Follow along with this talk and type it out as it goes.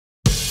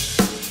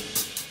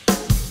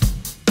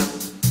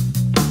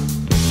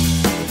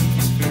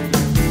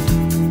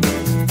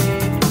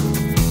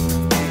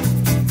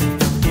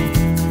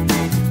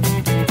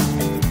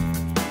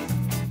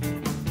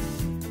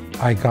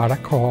I got a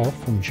call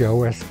from Joe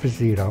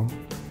Esposito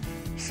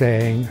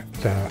saying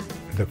that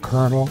the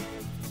Colonel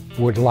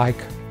would like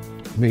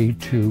me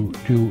to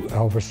do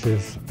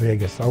Elvis's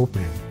Vegas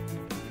opening.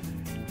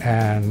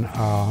 And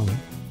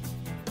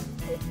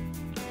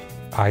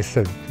I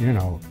said, you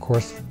know, of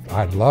course,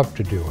 I'd love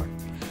to do it.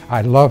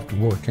 I loved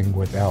working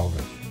with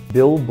Elvis.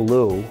 Bill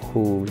Belew,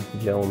 who's the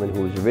gentleman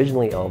who was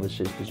originally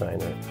Elvis's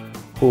designer,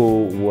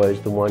 who was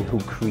the one who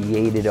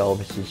created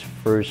Elvis's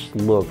first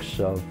looks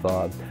of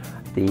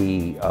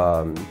the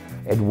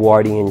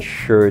Edwardian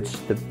shirts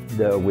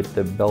with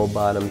the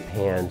bell-bottom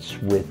pants,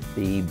 with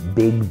the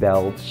big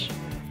belts,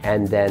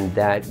 and then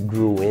that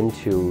grew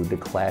into the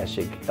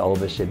classic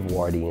Elvis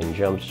Edwardian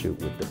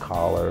jumpsuit with the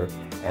collar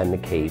and the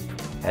cape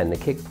and the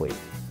kick plate,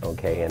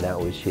 okay, and that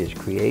was his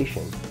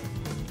creation.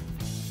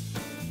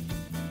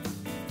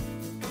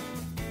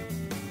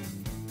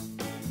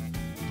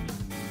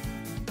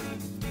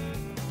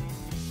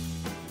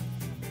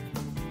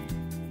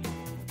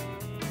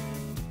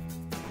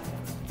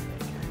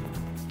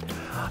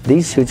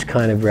 These suits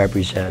kind of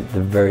represent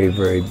the very,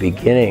 very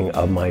beginning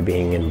of my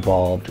being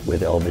involved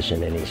with Elvis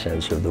in any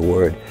sense of the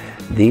word.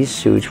 These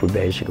suits were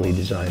basically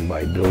designed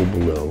by Bill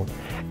Belew,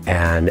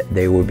 and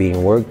they were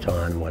being worked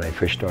on when I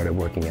first started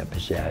working at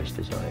Pizzazz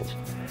Designs.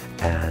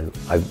 And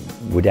I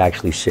would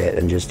actually sit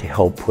and just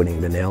help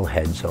putting the nail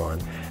heads on,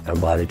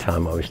 and by the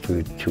time I was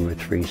through 2 or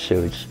 3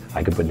 suits,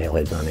 I could put nail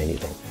heads on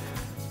anything.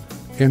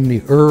 In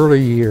the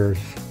early years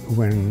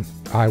when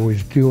I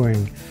was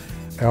doing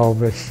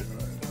Elvis,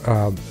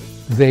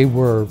 they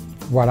were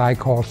what I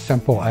call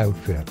simple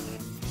outfits.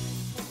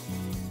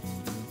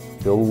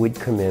 Bill would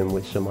come in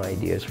with some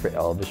ideas for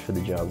Elvis for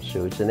the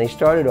jumpsuits, and they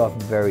started off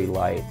very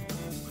light.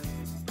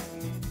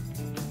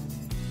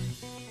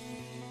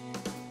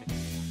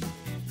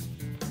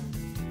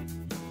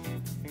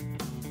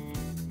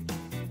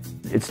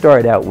 It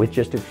started out with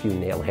just a few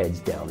nail heads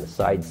down the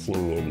side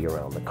seam, maybe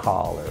around the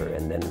collar,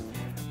 and then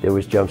there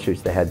was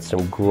jumpsuits that had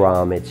some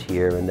grommets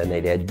here, and then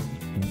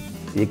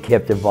it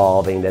kept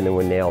evolving. Then there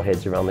were nail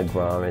heads around the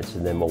grommets,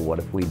 and then, well, what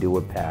if we do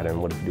a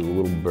pattern? What if we do a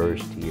little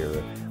burst here,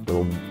 a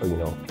little, you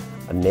know,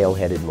 a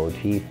nail-headed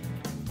motif?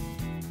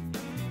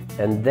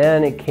 And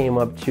then it came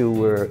up to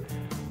where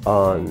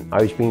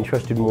I was being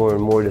trusted more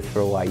and more to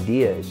throw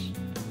ideas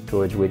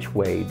towards which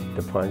way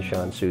the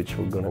punch-on suits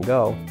were going to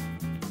go.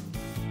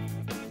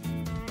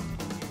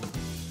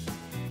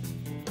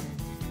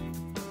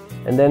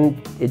 And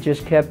then it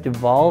just kept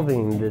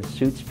evolving. The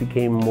suits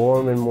became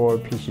more and more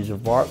pieces of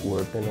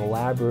artwork and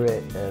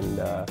elaborate and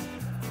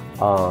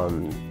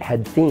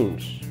had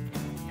themes.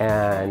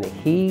 And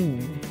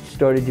he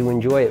started to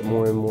enjoy it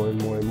more and more and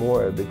more and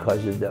more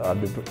because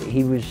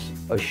he was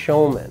a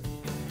showman.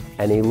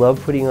 And he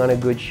loved putting on a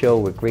good show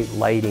with great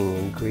lighting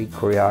and great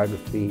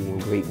choreography and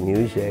great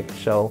music.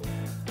 So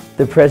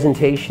the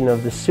presentation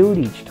of the suit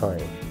each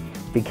time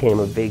became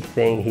a big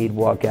thing. He'd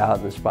walk out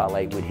and the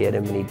spotlight would hit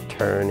him and he'd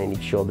turn and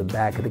he'd show the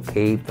back of the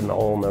cape and the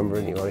whole number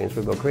and the audience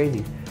would go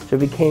crazy. So it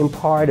became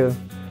part of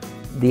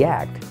the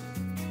act.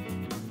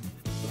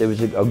 There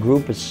was a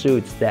group of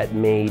suits that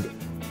made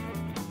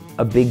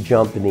a big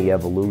jump in the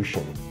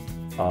evolution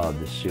of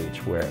the suits,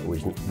 where it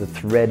was the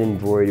thread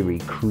embroidery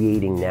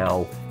creating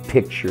now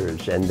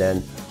pictures, and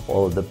then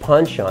all of the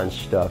punch-on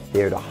stuff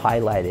there to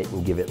highlight it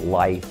and give it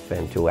life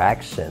and to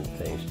accent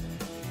things.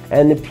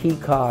 And the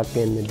peacock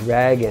and the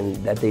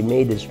dragon, that they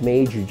made this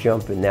major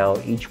jump, and now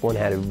each one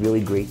had a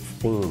really great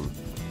theme,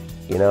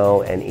 you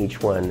know, and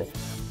each one,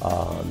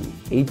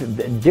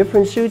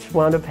 different suits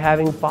wound up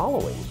having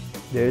followings.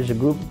 There's a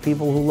group of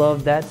people who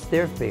love that's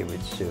their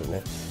favorite suit.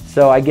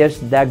 So I guess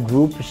that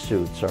group of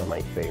suits are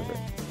my favorite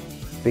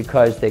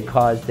because they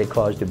caused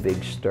a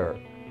big stir.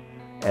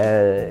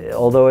 And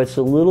although it's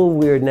a little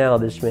weird now,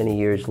 this many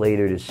years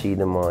later, to see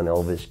them on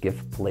Elvis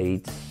gift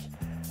plates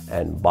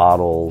and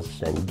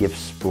bottles and gift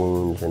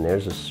spoons, and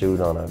there's a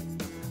suit on a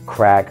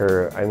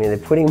cracker. I mean, they're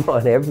putting them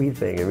on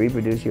everything and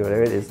reproducing on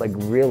everything. It's like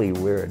really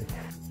weird.